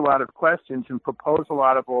ask a lot of questions and propose a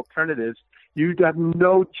lot of alternatives, you have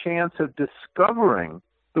no chance of discovering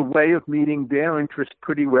the way of meeting their interests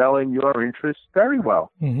pretty well and your interests very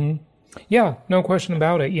well. Yeah, no question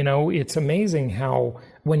about it. It's amazing how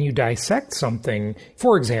when you dissect something,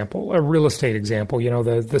 for example, a real estate example,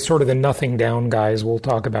 the sort of the nothing down guys will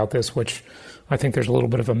talk about this, which I think there's a little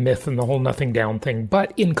bit of a myth in the whole nothing down thing.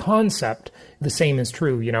 But in concept, the same is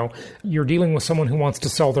true. You're dealing with someone who wants to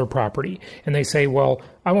sell their property and they say, well,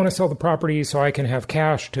 I want to sell the property so I can have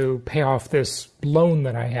cash to pay off this loan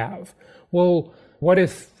that I have. Well, what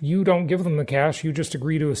if you don't give them the cash, you just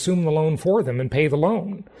agree to assume the loan for them and pay the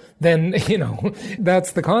loan? Then,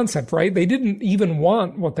 that's the concept, right? They didn't even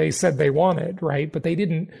want what they said they wanted, right? But they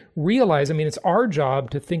didn't realize, it's our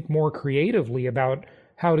job to think more creatively about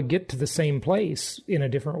how to get to the same place in a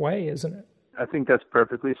different way, isn't it? I think that's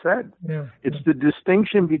perfectly said. Yeah. It's the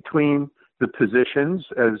distinction between the positions,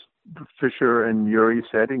 as Fisher and Urey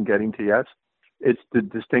said in Getting to Yes. It's the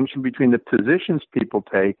distinction between the positions people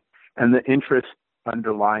take and the interest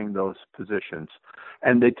underlying those positions.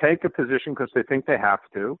 And they take a position because they think they have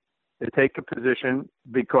to. They take a position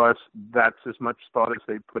because that's as much thought as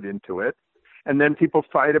they put into it. And then people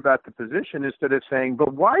fight about the position instead of saying,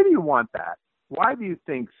 but why do you want that? Why do you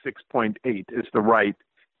think 6.8 is the right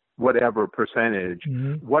whatever percentage?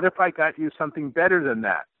 Mm-hmm. What if I got you something better than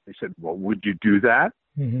that? They said, well, would you do that?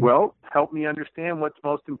 Mm-hmm. Well, help me understand what's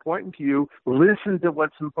most important to you. Listen to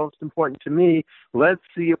what's most important to me. Let's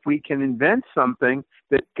see if we can invent something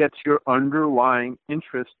that gets your underlying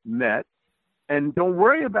interest met. And don't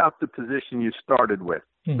worry about the position you started with.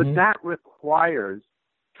 Mm-hmm. But that requires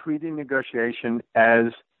treating negotiation as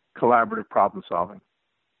collaborative problem solving.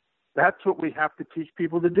 That's what we have to teach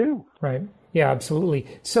people to do. Right. Yeah, absolutely.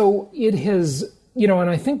 So it has, and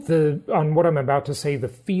I think on what I'm about to say, the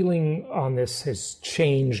feeling on this has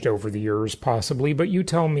changed over the years, possibly, but you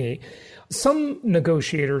tell me. Some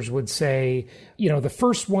negotiators would say, the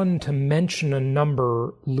first one to mention a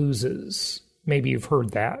number loses. Maybe you've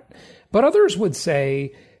heard that. But others would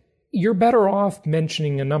say, you're better off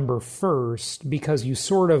mentioning a number first because you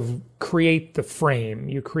sort of create the frame,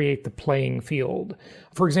 you create the playing field.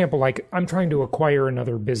 For example, like I'm trying to acquire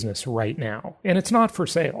another business right now, and it's not for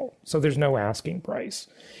sale, so there's no asking price.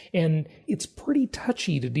 And it's pretty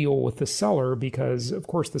touchy to deal with the seller because, of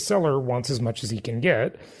course, the seller wants as much as he can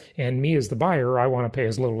get, and me as the buyer, I want to pay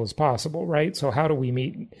as little as possible, right? So how do we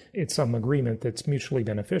meet at some agreement that's mutually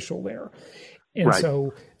beneficial there? And right.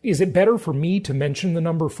 So is it better for me to mention the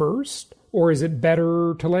number first, or is it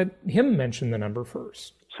better to let him mention the number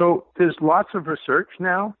first? So there's lots of research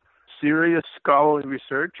now, serious scholarly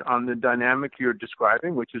research on the dynamic you're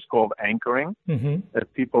describing, which is called anchoring. Mm-hmm.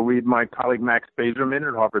 If people read my colleague Max Bazerman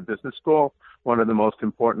at Harvard Business School, one of the most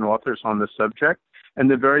important authors on the subject. And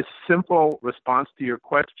the very simple response to your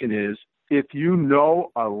question is, if you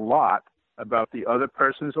know a lot about the other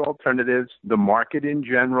person's alternatives, the market in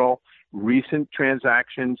general, recent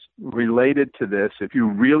transactions related to this, if you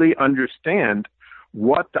really understand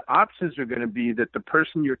what the options are going to be that the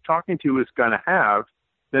person you're talking to is going to have,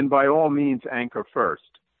 then by all means anchor first.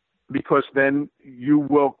 Because then you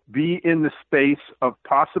will be in the space of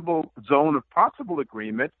zone of possible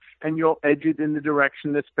agreement, and you'll edge it in the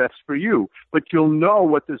direction that's best for you. But you'll know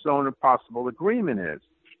what the zone of possible agreement is.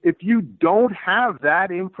 If you don't have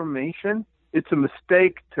that information, it's a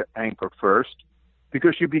mistake to anchor first,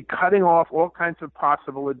 because you'd be cutting off all kinds of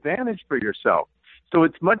possible advantage for yourself. So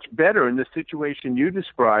it's much better in the situation you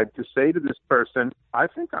described to say to this person, I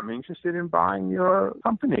think I'm interested in buying your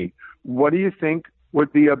company. What do you think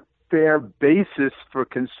would be a fair basis for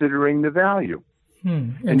considering the value?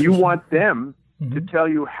 And you want them to tell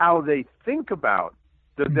you how they think about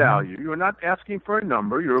the value. You're not asking for a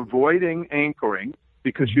number. You're avoiding anchoring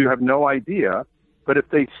because you have no idea. But if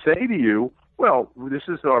they say to you, well, this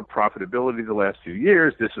is our profitability the last few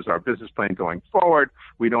years. This is our business plan going forward.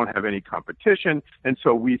 We don't have any competition, and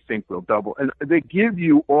so we think we'll double. And they give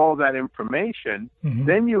you all that information.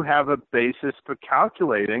 Then you have a basis for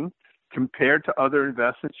calculating, compared to other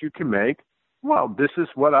investments you can make. Well, this is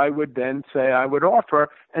what I would then say I would offer.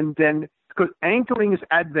 And then, because anchoring is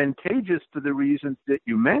advantageous for the reasons that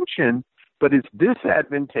you mentioned, but it's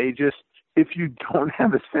disadvantageous if you don't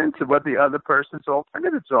have a sense of what the other person's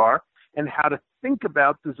alternatives are and how to think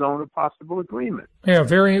about the zone of possible agreement. Yeah,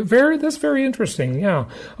 that's very interesting. Yeah.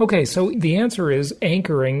 Okay, so the answer is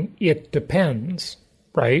anchoring, it depends,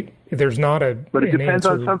 right? There's not a... But it depends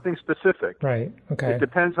answer. on something specific. Right, okay. It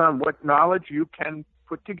depends on what knowledge you can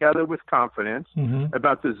put together with confidence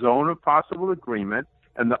about the zone of possible agreement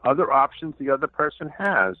and the other options the other person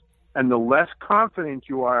has. And the less confident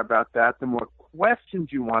you are about that, the more questions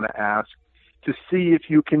you want to ask to see if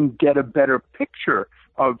you can get a better picture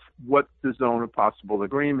of what the zone of possible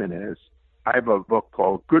agreement is. I have a book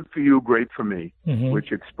called Good for You, Great for Me,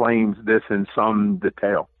 which explains this in some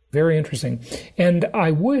detail. Very interesting. And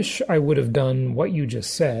I wish I would have done what you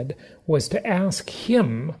just said, was to ask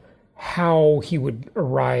him how he would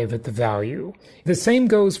arrive at the value. The same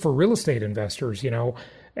goes for real estate investors,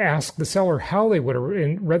 ask the seller how they would,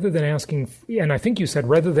 and rather than asking, and I think you said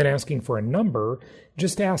rather than asking for a number,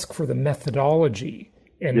 just ask for the methodology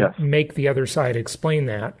and make the other side explain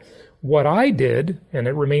that. What I did, and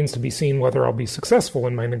it remains to be seen whether I'll be successful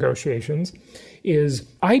in my negotiations, is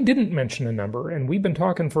I didn't mention a number, and we've been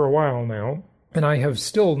talking for a while now, and I have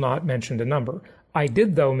still not mentioned a number. I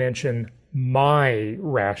did, though, mention my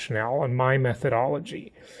rationale and my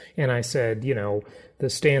methodology. And I said, the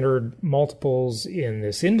standard multiples in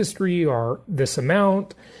this industry are this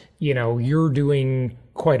amount. You're doing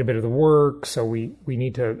quite a bit of the work, so we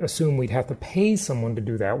need to assume we'd have to pay someone to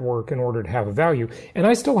do that work in order to have a value. And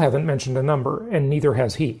I still haven't mentioned a number, and neither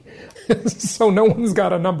has he. So no one's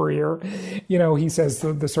got a number here. He says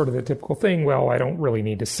the sort of the typical thing, well, I don't really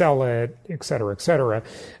need to sell it, et cetera,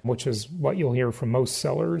 which is what you'll hear from most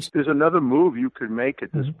sellers. There's another move you could make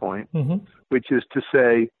at this point, which is to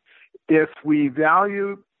say, if we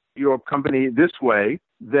value your company this way,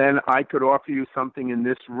 then I could offer you something in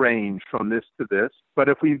this range from this to this. But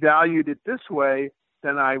if we valued it this way,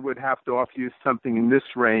 then I would have to offer you something in this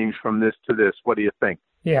range from this to this. What do you think?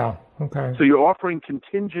 Yeah, okay. So you're offering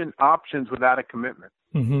contingent options without a commitment.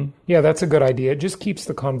 Yeah, that's a good idea. It just keeps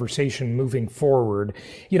the conversation moving forward.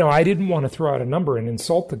 I didn't want to throw out a number and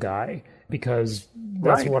insult the guy because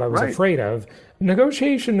that's what I was afraid of.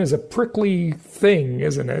 Negotiation is a prickly thing,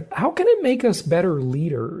 isn't it? How can it make us better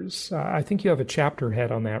leaders? I think you have a chapter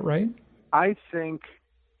head on that, right? I think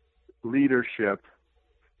leadership,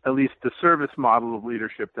 at least the service model of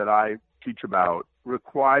leadership that I teach about,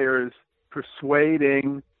 requires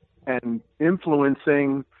persuading and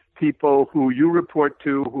influencing people who you report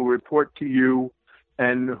to, who report to you,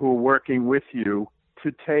 and who are working with you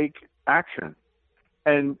to take action.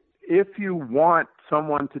 And if you want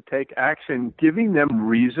someone to take action, giving them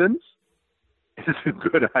reasons is a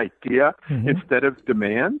good idea instead of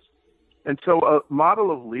demands. And so a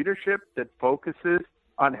model of leadership that focuses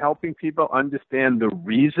on helping people understand the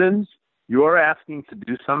reasons you're asking to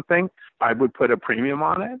do something, I would put a premium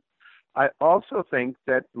on it. I also think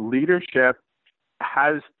that leadership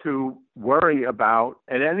has to worry about,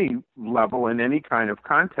 at any level, in any kind of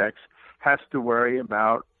context, has to worry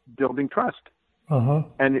about building trust.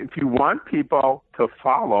 And if you want people to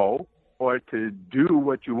follow or to do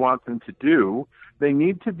what you want them to do, they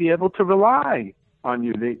need to be able to rely on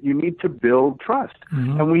you. You need to build trust.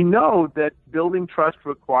 And we know that building trust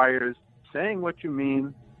requires saying what you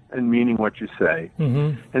mean and meaning what you say.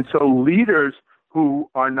 And so leaders who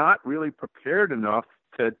are not really prepared enough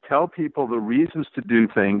to tell people the reasons to do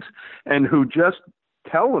things and who just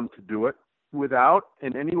tell them to do it without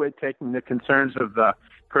in any way taking the concerns of the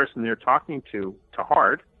person they're talking to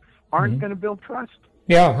heart aren't going to build trust.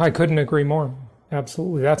 Yeah, I couldn't agree more.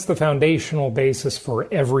 Absolutely. That's the foundational basis for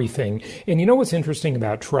everything. And what's interesting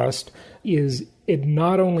about trust is it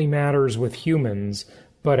not only matters with humans,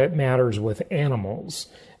 but it matters with animals.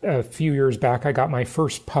 A few years back, I got my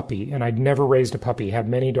first puppy, and I'd never raised a puppy, had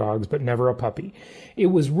many dogs, but never a puppy. It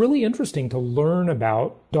was really interesting to learn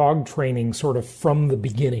about dog training sort of from the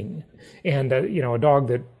beginning. And, a dog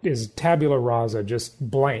that is tabula rasa, just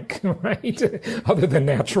blank, right? Other than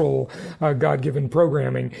natural God-given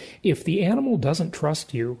programming. If the animal doesn't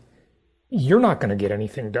trust you, you're not going to get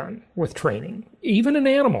anything done with training. Even an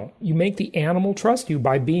animal, you make the animal trust you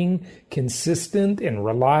by being consistent and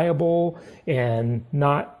reliable and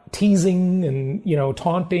not teasing and,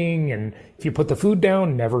 taunting. And if you put the food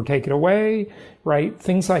down, never take it away, right?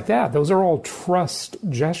 Things like that. Those are all trust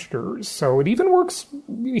gestures. So it even works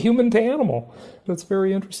human to animal. That's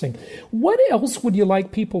very interesting. What else would you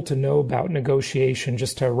like people to know about negotiation,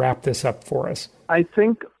 just to wrap this up for us? I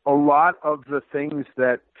think a lot of the things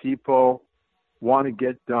that people want to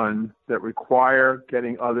get done that require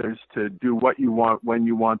getting others to do what you want, when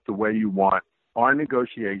you want, the way you want, are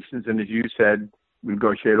negotiations. And as you said, we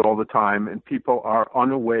negotiate all the time, and people are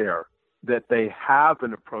unaware that they have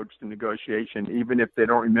an approach to negotiation, even if they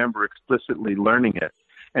don't remember explicitly learning it.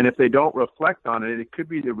 And if they don't reflect on it, it could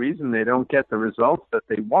be the reason they don't get the results that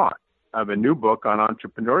they want. I have a new book on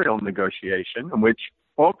entrepreneurial negotiation, in which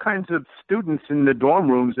all kinds of students in the dorm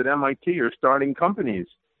rooms at MIT are starting companies.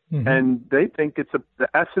 And they think it's the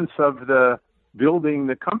essence of the building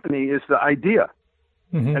the company is the idea.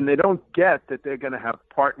 And they don't get that they're going to have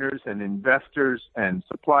partners and investors and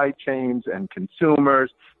supply chains and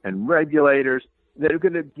consumers and regulators that are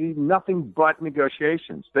going to be nothing but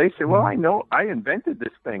negotiations. They say, well, I know, I invented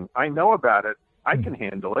this thing. I know about it. I can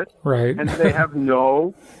handle it. Right. And they have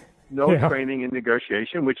no training in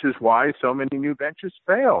negotiation, which is why so many new ventures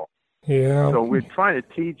fail. Yeah. So we're trying to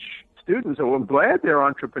teach students, so I'm glad they're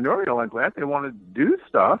entrepreneurial. I'm glad they want to do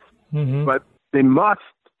stuff, but they must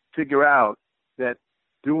figure out that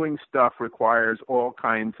doing stuff requires all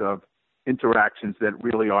kinds of interactions that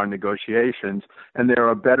really are negotiations, and there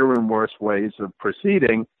are better and worse ways of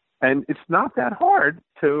proceeding. And it's not that hard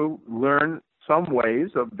to learn some ways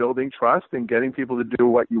of building trust and getting people to do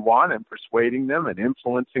what you want and persuading them and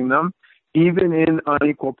influencing them, even in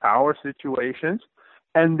unequal power situations,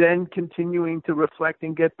 and then continuing to reflect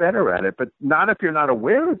and get better at it. But not if you're not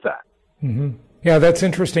aware of that. Yeah, that's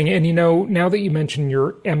interesting. And, now that you mention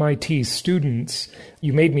your MIT students,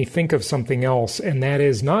 you made me think of something else, and that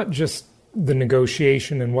is not just the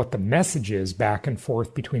negotiation and what the message is back and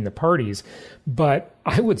forth between the parties. But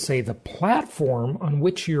I would say the platform on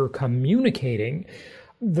which you're communicating,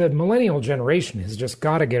 the millennial generation has just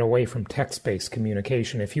got to get away from text-based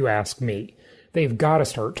communication, if you ask me. They've got to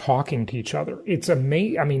start talking to each other. It's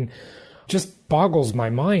amazing. I mean, just boggles my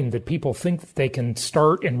mind that people think that they can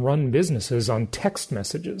start and run businesses on text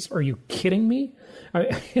messages. Are you kidding me?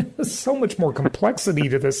 There's so much more complexity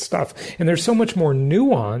to this stuff, and there's so much more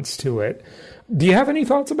nuance to it. Do you have any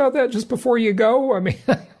thoughts about that just before you go? I mean,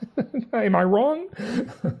 am I wrong?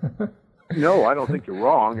 No, I don't think you're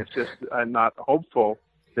wrong. It's just I'm not hopeful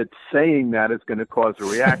that saying that is going to cause a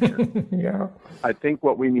reaction. Yeah. I think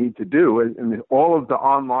what we need to do, and all of the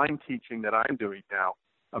online teaching that I'm doing now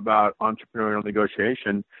about entrepreneurial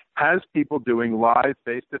negotiation, has people doing live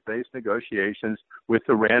face-to-face negotiations with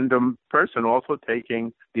a random person also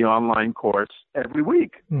taking the online course every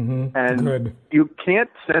week. Mm-hmm. And Good. You can't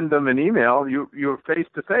send them an email. You're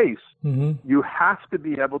face-to-face. Mm-hmm. You have to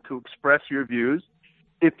be able to express your views.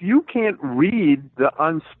 If you can't read the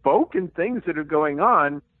unspoken things that are going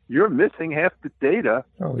on, you're missing half the data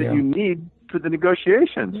that you need for the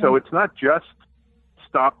negotiation. Yeah. So it's not just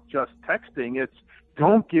stop just texting. It's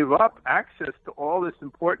don't give up access to all this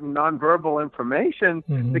important nonverbal information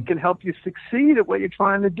that can help you succeed at what you're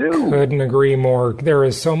trying to do. Couldn't agree more. There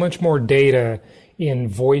is so much more data in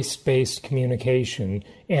voice-based communication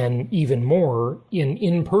and even more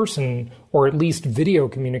in-person or at least video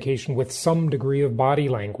communication with some degree of body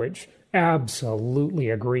language. Absolutely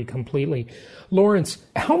agree completely. Lawrence,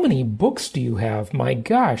 how many books do you have? My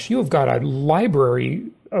gosh, you have got a library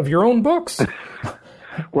of your own books.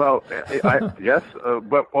 Well, yes,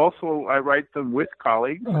 but also I write them with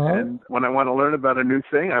colleagues. And when I want to learn about a new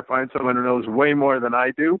thing, I find someone who knows way more than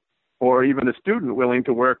I do, or even a student willing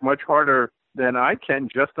to work much harder than I can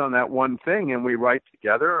just on that one thing, and we write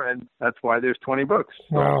together, and that's why there's 20 books.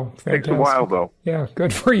 So wow, fantastic. It takes a while, though. Yeah,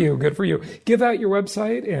 good for you, good for you. Give out your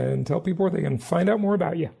website and tell people where they can find out more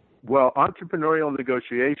about you. Well,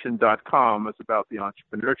 entrepreneurialnegotiation.com is about the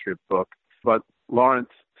entrepreneurship book, but Lawrence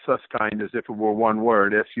Susskind, as if it were one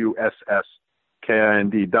word,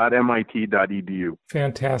 SUSSKIND.MIT.edu.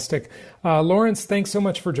 Fantastic. Lawrence, thanks so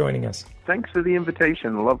much for joining us. Thanks for the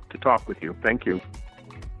invitation. I'd love to talk with you. Thank you.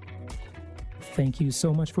 Thank you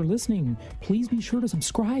so much for listening. Please be sure to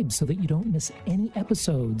subscribe so that you don't miss any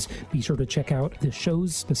episodes. Be sure to check out the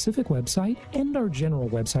show's specific website and our general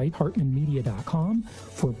website, hartmanmedia.com,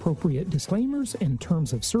 for appropriate disclaimers and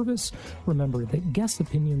terms of service. Remember that guest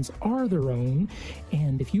opinions are their own,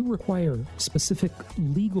 and if you require specific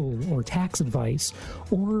legal or tax advice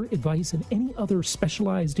or advice in any other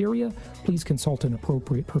specialized area, please consult an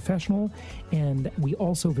appropriate professional. And we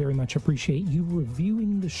also very much appreciate you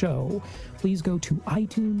reviewing the show. Please go to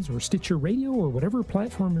iTunes or Stitcher Radio or whatever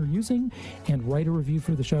platform you're using and write a review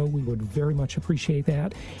for the show. We would very much appreciate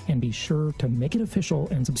that. And be sure to make it official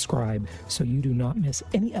and subscribe so you do not miss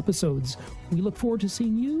any episodes. We look forward to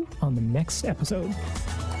seeing you on the next episode.